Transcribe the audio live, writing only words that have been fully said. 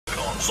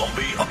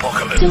Zombie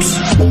apocalypse.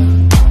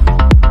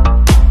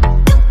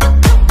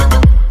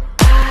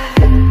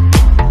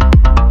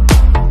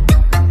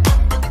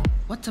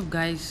 What's up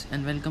guys,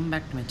 and welcome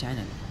back to my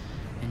channel.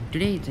 And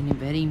today it's a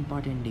very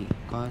important day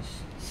because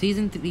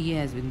season 3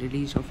 has been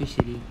released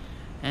officially,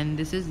 and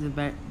this is the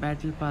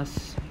battle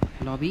pass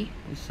lobby.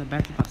 It's a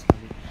battle pass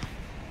lobby,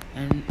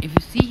 and if you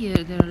see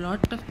here there are a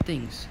lot of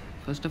things.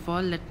 First of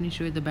all, let me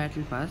show you the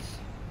battle pass,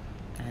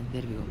 and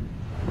there we go.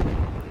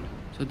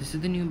 So this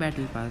is the new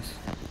battle pass.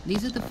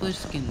 These are the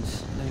first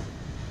skins. Like,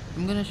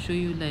 I'm gonna show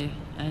you, like,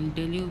 I'll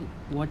tell you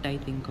what I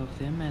think of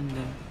them, and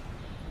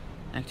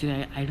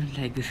actually I don't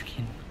like the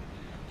skin.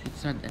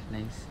 It's not that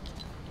nice.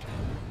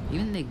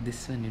 Even like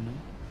this one,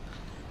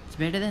 it's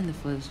better than the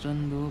first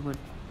one though, but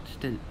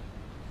still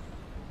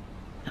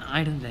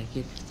I don't like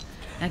it.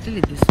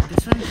 Actually this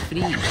one is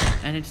free,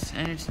 and it's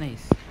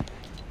nice.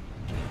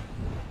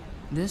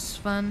 This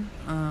one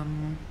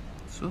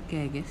it's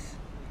okay, I guess.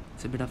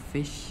 It's a bit of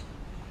fish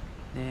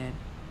there,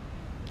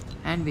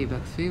 and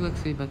V-Bucks.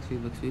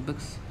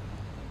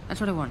 That's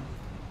what I want.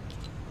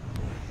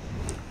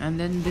 And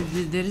then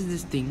there is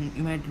this thing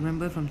you might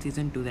remember from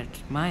season 2,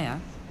 that's Maya.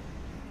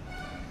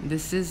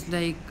 This is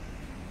like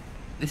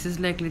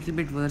little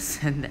bit worse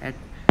than that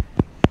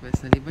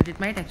personally, but it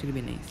might actually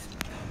be nice.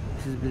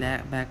 This is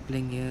back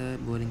playing here,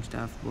 boring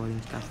stuff.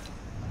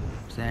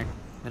 What's that?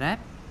 Rap?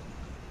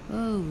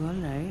 Oh,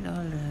 alright,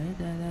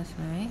 that's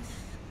nice.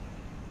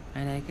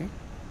 I like it.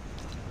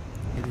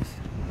 It is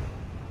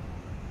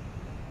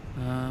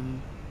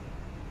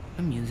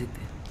the music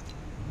there.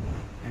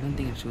 I don't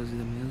think it shows you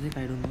the music,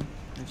 I don't know.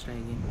 Let's try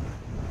again.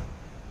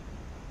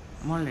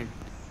 I'm alright.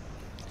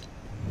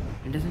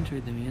 It doesn't show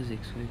you the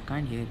music, so you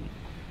can't hear it.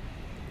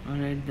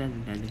 Alright,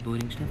 that is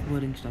boring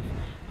stuff.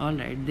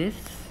 Alright, this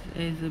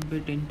is a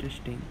bit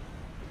interesting.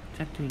 It's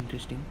actually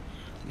interesting.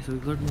 Okay, so we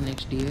go to the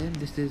next tier.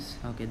 This is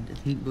okay, this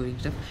is boring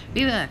stuff.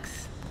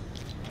 V-Bucks!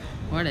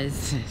 What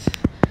is this?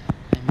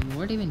 I mean,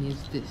 what even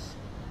is this?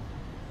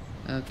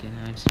 Okay,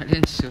 now it's not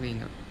even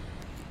showing up.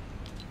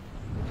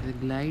 The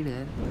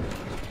glider.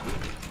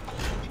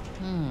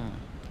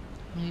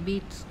 Maybe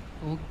it's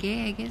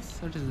okay, I guess.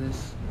 What is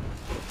this?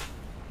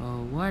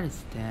 Oh, what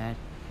is that?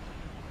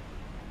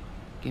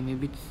 Okay,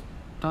 maybe it's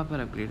topper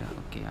upgrader.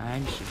 Okay, I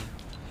understand.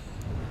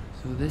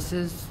 So this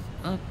is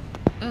oh,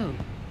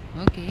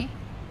 okay.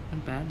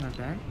 Not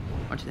bad.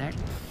 What's that?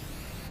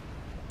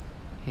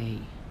 Hey,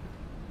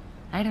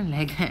 I don't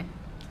like that.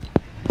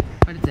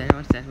 What is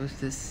that? What's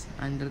this?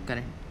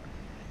 Undercurrent.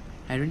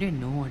 I don't even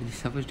know what it's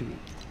supposed to be.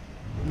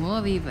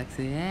 More V-Bucks,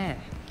 yeah.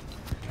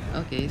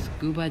 Okay,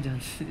 Scuba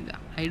Johnson.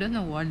 I don't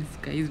know what this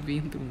guy is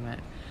being through,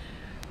 man.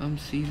 From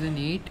season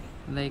 8,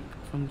 like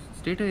from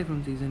straight away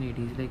from season 8,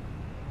 he's like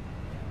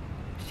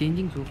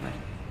changing so fast.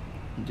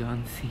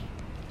 John C.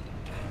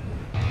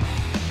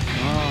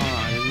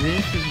 Oh,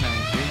 this is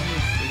nice.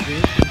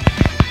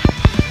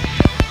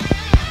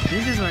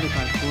 This is what you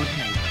call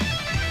Fortnite.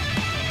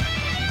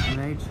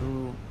 Alright,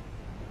 so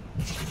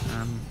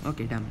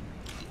okay, done.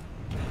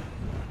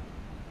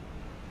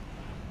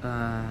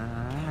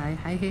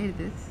 I hate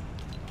this.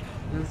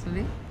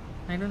 Personally,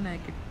 I don't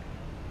like it.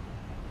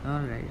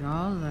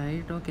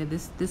 Alright. Okay,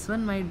 this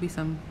one might be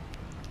some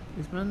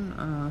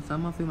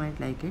of you might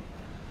like it.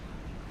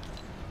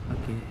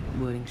 Okay,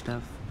 boring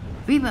stuff.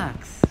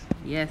 V-Bucks!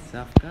 Yes,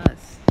 of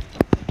course.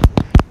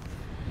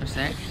 What's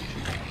that?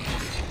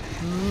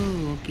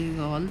 Oh, okay,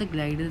 all the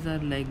gliders are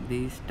like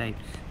these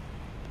types.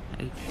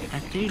 I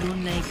actually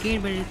don't like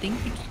it, but I think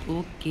it's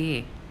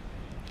okay.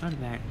 Not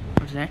bad.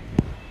 What's that?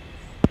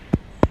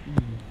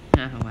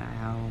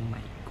 Oh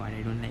my god,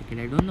 I don't like it.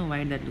 I don't know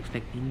why that looks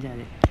like ninja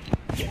there.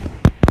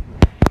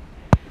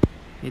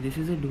 Okay, this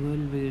is a dual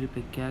wield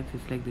pickaxe.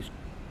 It's like this.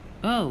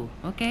 Oh,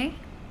 okay.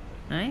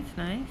 Nice.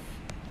 Okay,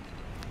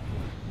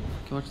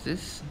 what's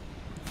this?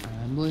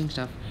 Boring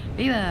stuff.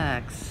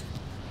 V-Bucks!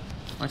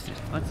 What's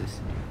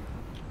this?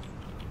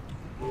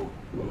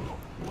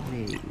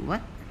 Wait,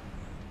 what?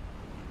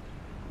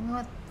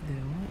 What the?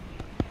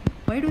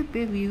 Why do we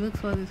pay V-Bucks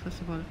for this, first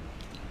of all?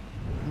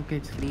 Okay,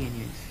 it's free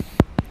anyways.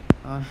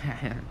 Oh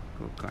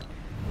god.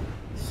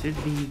 Should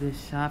be the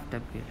shaft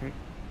upgrade, right?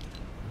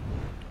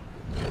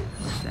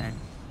 What's that?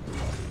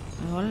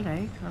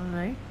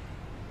 Alright.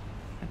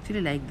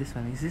 Actually like this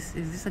one. Is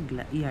this a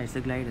yeah, it's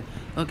a glider.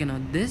 Okay, now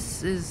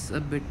this is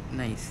a bit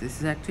nice. This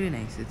is actually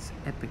nice. It's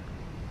epic.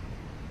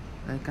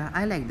 Like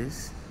I like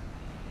this.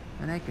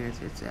 I like it.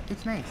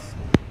 It's nice.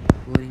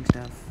 Boring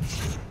stuff.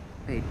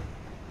 Wait.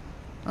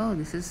 Oh,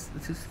 this is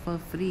for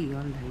free.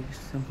 Alright,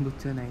 some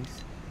books are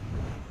nice.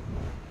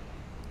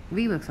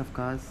 V-Bucks, of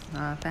course.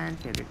 Fan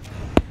favorite.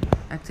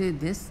 Actually,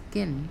 this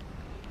skin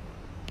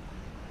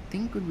I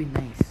think could be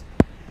nice.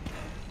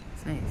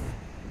 It's nice.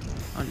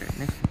 Alright,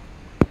 next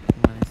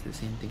one is the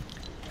same thing.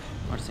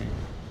 What's that?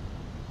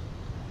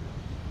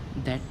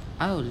 That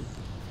owl.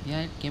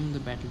 Yeah, it came in the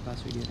battle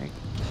pass video, right?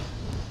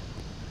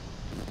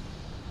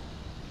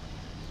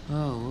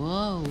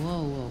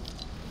 Whoa.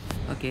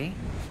 Okay.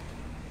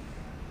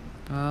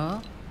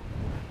 Oh.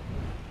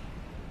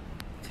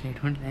 I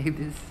don't like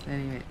this.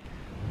 Anyway.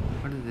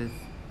 What is this?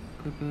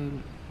 people.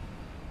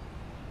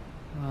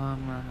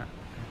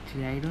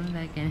 Actually, I don't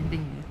like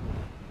anything here.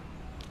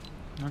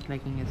 Not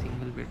liking a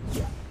single bit.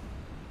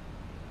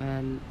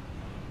 Well,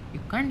 you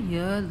can't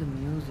hear the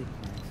music,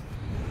 man.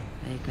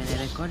 Like when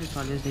I record, it's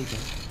always like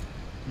that.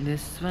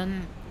 This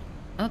one,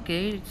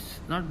 okay, it's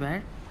not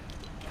bad.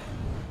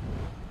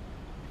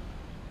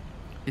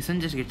 This one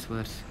just gets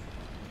worse.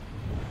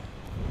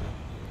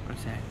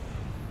 What's that?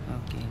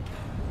 Okay.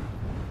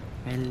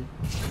 Well,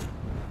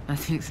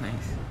 nothing's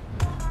nice.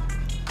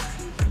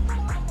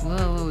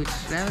 Whoa,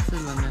 it's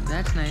traversal one.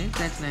 That's nice,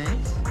 that's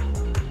nice.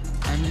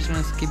 I'm just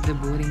gonna skip the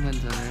boring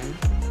ones, alright?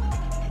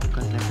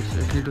 Because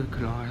like it took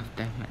a lot of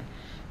time, man.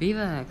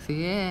 Vivax,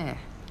 yeah.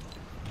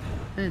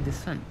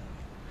 This one.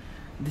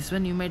 This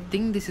one you might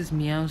think this is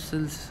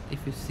Meowscles.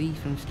 If you see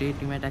from straight,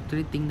 you might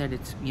actually think that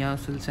it's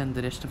Meowscles and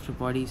the rest of the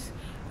body's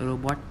a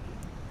robot.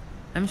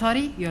 I'm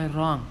sorry, you're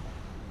wrong.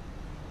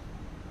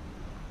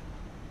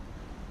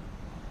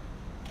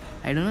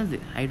 I don't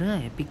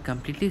know. Epic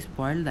completely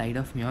spoiled the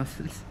idea of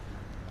Meowscles.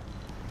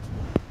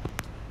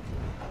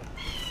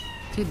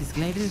 See, this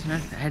glider is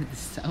not bad. The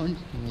sound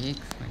it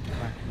makes, my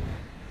god.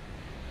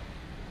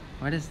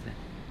 What is that?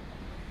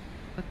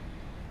 What?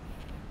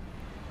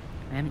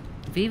 I'm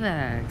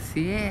Vivax,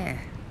 yeah.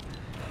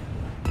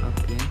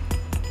 Okay.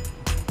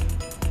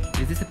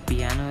 Is this a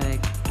piano?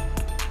 Like,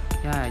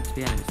 yeah, it's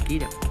piano. It's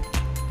keyed up.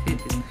 See,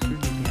 this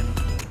should be piano.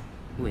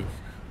 Who is?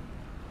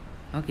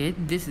 Okay,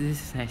 this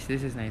is nice.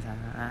 This is nice.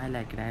 I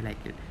like it. I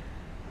like it.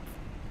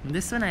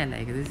 This one I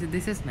like.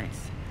 This is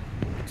nice.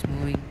 It's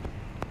moving.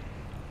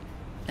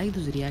 I like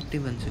those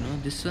reactive ones, you know.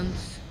 This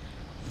one's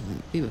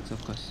Vivax,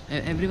 of course.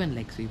 Everyone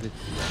likes Vivax.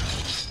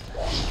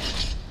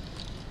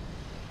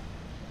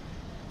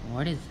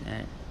 What is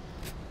that?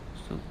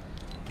 So,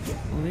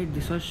 oh wait,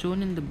 this was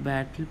shown in the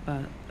battle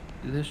pass.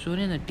 It was shown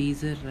in the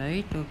teaser,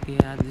 right? Okay,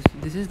 yeah,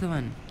 this is the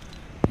one.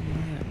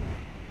 Yeah.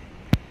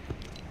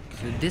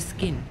 So this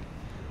skin,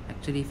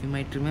 actually, if you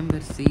might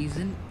remember,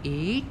 season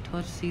 8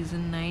 or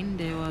season 9,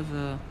 there was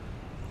a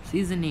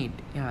season 8.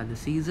 Yeah, the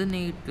season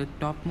 8, the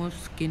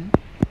topmost skin.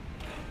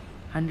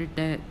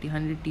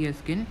 100 tier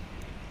skin,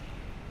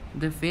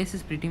 the face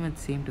is pretty much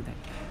same to that.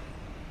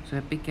 So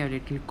Epic have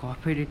little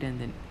copied it, and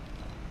then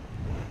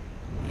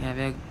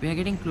yeah, we are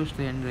getting close to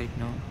the end right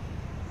now.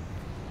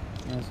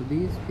 Yeah, so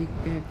these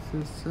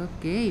pickaxes,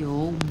 okay.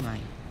 Oh my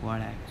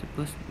god,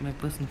 actually my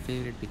personal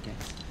favorite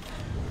pickaxe.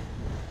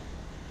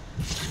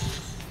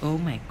 Oh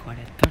my god,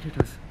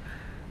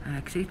 I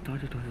actually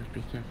thought it was a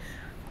pickaxe.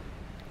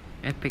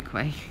 Epic,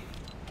 why?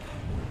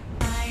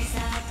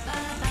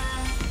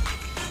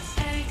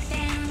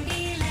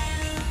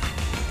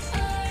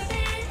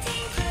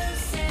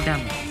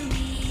 Dumb.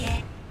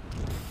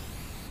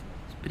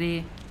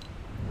 Spray.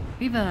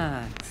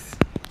 Vivax.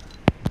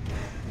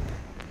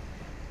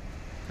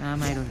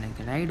 I don't like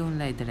that. I don't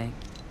like that.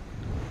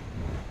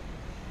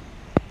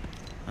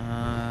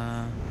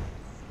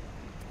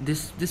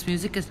 This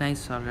music is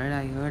nice, alright.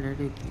 I heard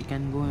it. You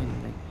can go and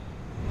like.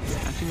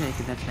 Actually, like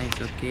that's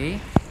nice. Okay.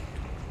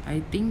 I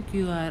think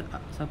you are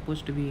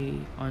supposed to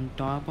be on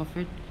top of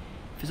it.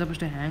 If you're supposed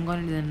to hang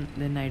on it,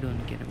 then I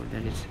don't care about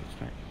that. It's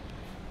fine.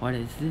 What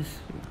is this?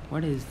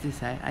 What is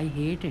this? I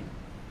hate it.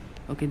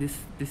 Okay, this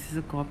is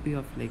a copy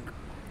of like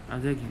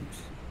other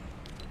games.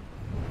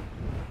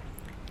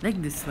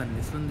 Like this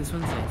one's nice.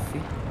 See?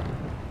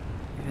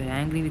 If you're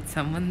angry with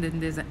someone,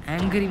 then there's an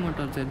angry mode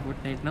also in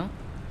Fortnite now.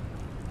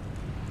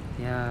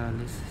 Yeah,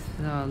 this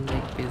is all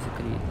like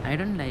basically. I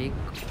don't like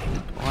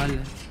it all.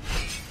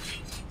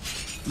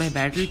 By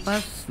Battle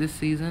Pass this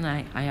season,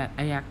 I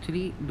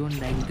actually don't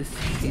like this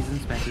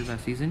season's Battle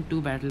Pass. Season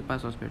 2 Battle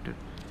Pass was better,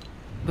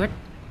 but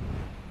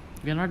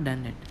we're not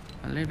done yet.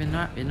 Alright, we're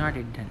not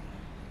yet done.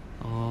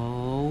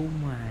 Oh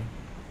my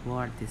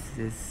god,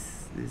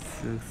 this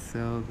looks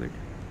so good.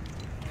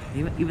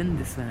 Even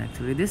this one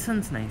actually. This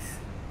one's nice.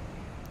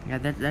 Yeah,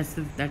 that's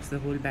the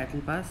whole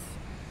Battle Pass.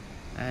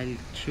 I'll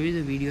show you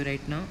the video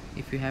right now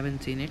if you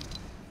haven't seen it.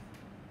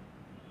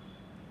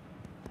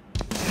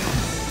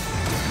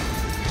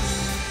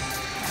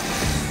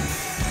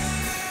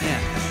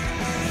 Yeah.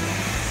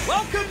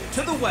 Welcome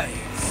to the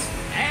waves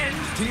and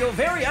to your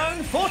very own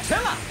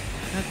Fortilla.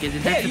 Okay,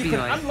 here you can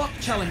unlock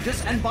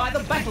challenges and buy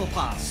the battle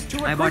pass to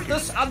recruit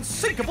this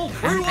unsinkable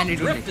crew of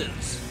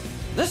drifters.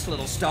 This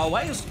little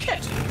stowaway is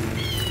Kit.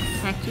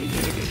 Actually,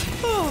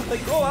 oh, they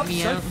grow up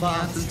so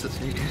fast.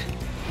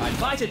 I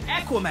invited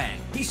Aquaman.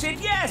 He said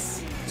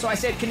yes. So I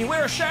said, can you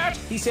wear a shirt?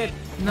 He said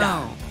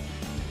no.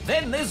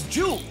 Then there's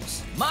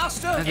Jules,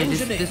 master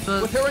engineer,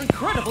 with her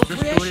incredible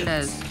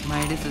creations.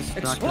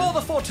 Explore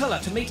the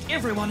Fortilla to meet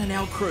everyone in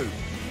our crew.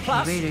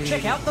 Plus,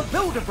 check out the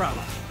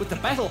Build-A-Brella. With the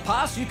Battle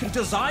Pass, you can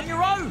design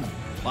your own.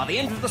 By the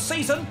end of the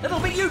season, it'll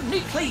be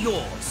uniquely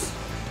yours.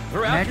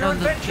 Throughout your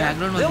adventure,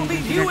 there'll be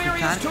new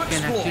areas to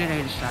explore,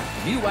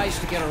 new ways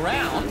to get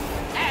around,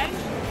 and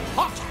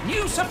hot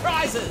new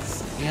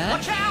surprises. Yeah?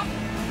 Watch out!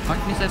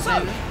 Hot new surprises?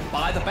 So,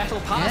 buy the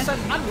Battle Pass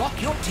and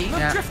unlock your team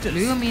of drifters. Do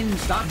you mean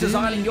start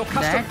designing your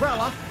custom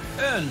umbrella,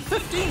 earn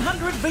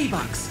 1,500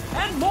 V-Bucks,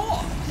 and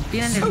more.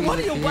 So what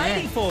are you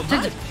waiting for,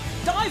 mate?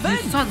 Dive in!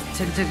 You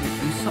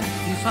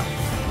saw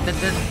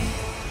that.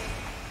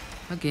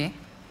 Okay.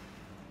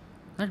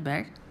 Not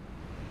bad,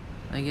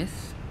 I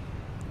guess.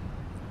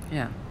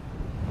 Yeah.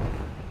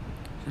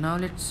 So now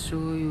let's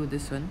show you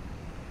this one.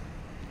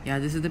 Yeah,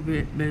 this is the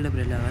build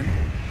umbrella one.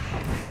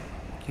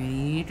 You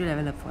need to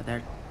level up for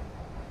that.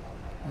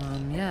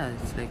 Yeah,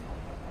 it's like,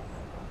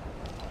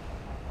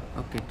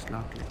 okay, it's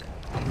locked.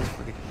 Just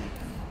forget it.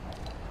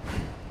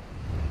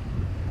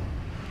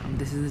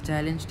 This is the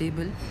challenge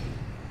table.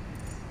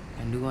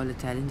 Can do all the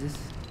challenges.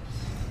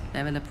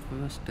 Level up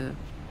first.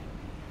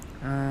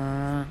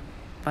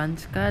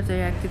 Punch cards, I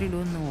actually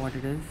don't know what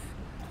it is.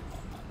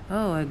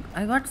 Oh,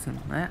 I got some.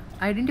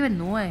 I didn't even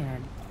know I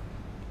had.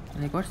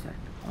 Like, what's that?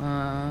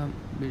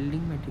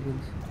 Building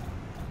materials.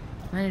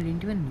 Man, I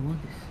didn't even know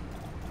this.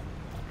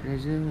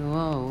 Treasure.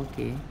 Oh,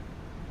 okay.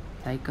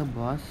 Like a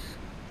boss.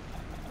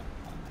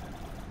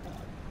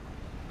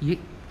 Yay.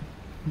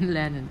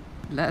 Lannon.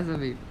 Last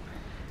of it.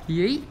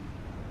 Yay.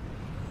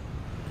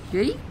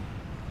 Yay.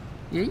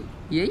 Yay.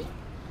 Yay.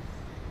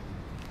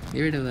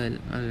 Give it a whirl.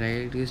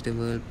 Alright, use the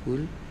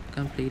whirlpool.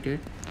 Completed.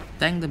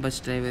 Thank the bus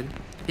driver.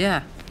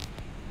 Yeah.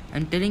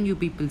 I'm telling you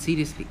people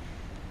seriously.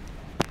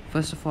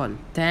 First of all,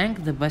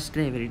 thank the bus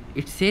driver.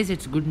 It says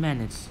it's good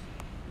manners.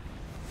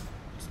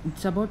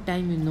 It's about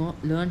time you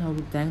learn how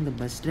to thank the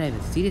bus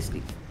driver.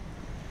 Seriously.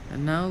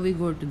 And now we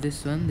go to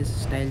this one. This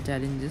is style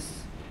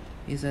challenges.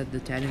 These are the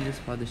challenges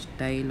for the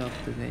style of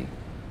the guy.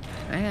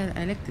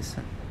 I like this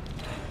one.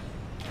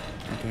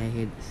 Okay, I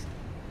hate this.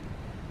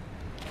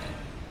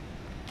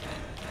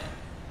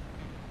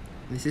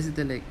 This is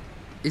the like.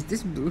 Is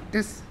this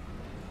Brutus?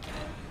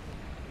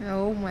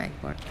 Oh my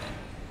god.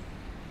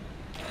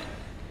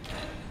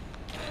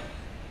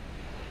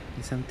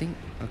 Is something?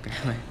 Okay.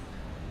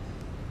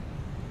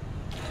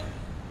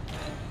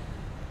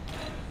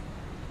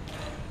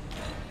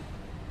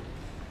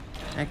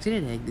 Actually, I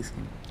like this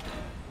game.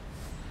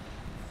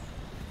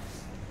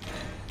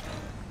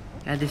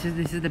 Yeah, this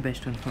is the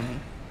best one for me.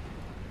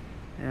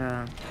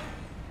 Yeah.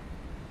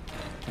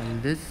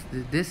 And this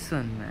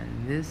one,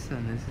 man, this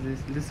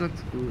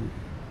looks cool.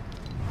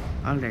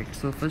 All right.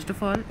 So first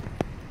of all,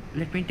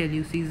 let me tell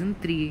you, season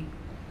 3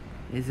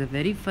 is a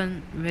very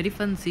fun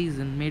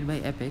season made by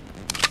Epic.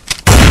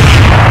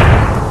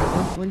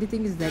 The only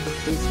thing is that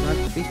it's not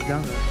pitch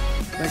longer,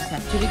 but it's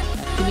actually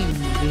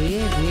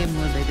way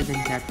more better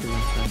than Chapter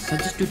 1. So I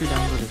suggest you to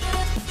download it,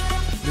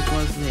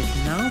 because like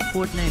now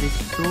Fortnite is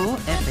so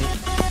epic,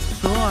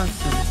 so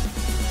awesome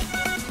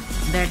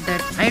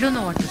that I don't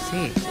know what to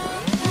say.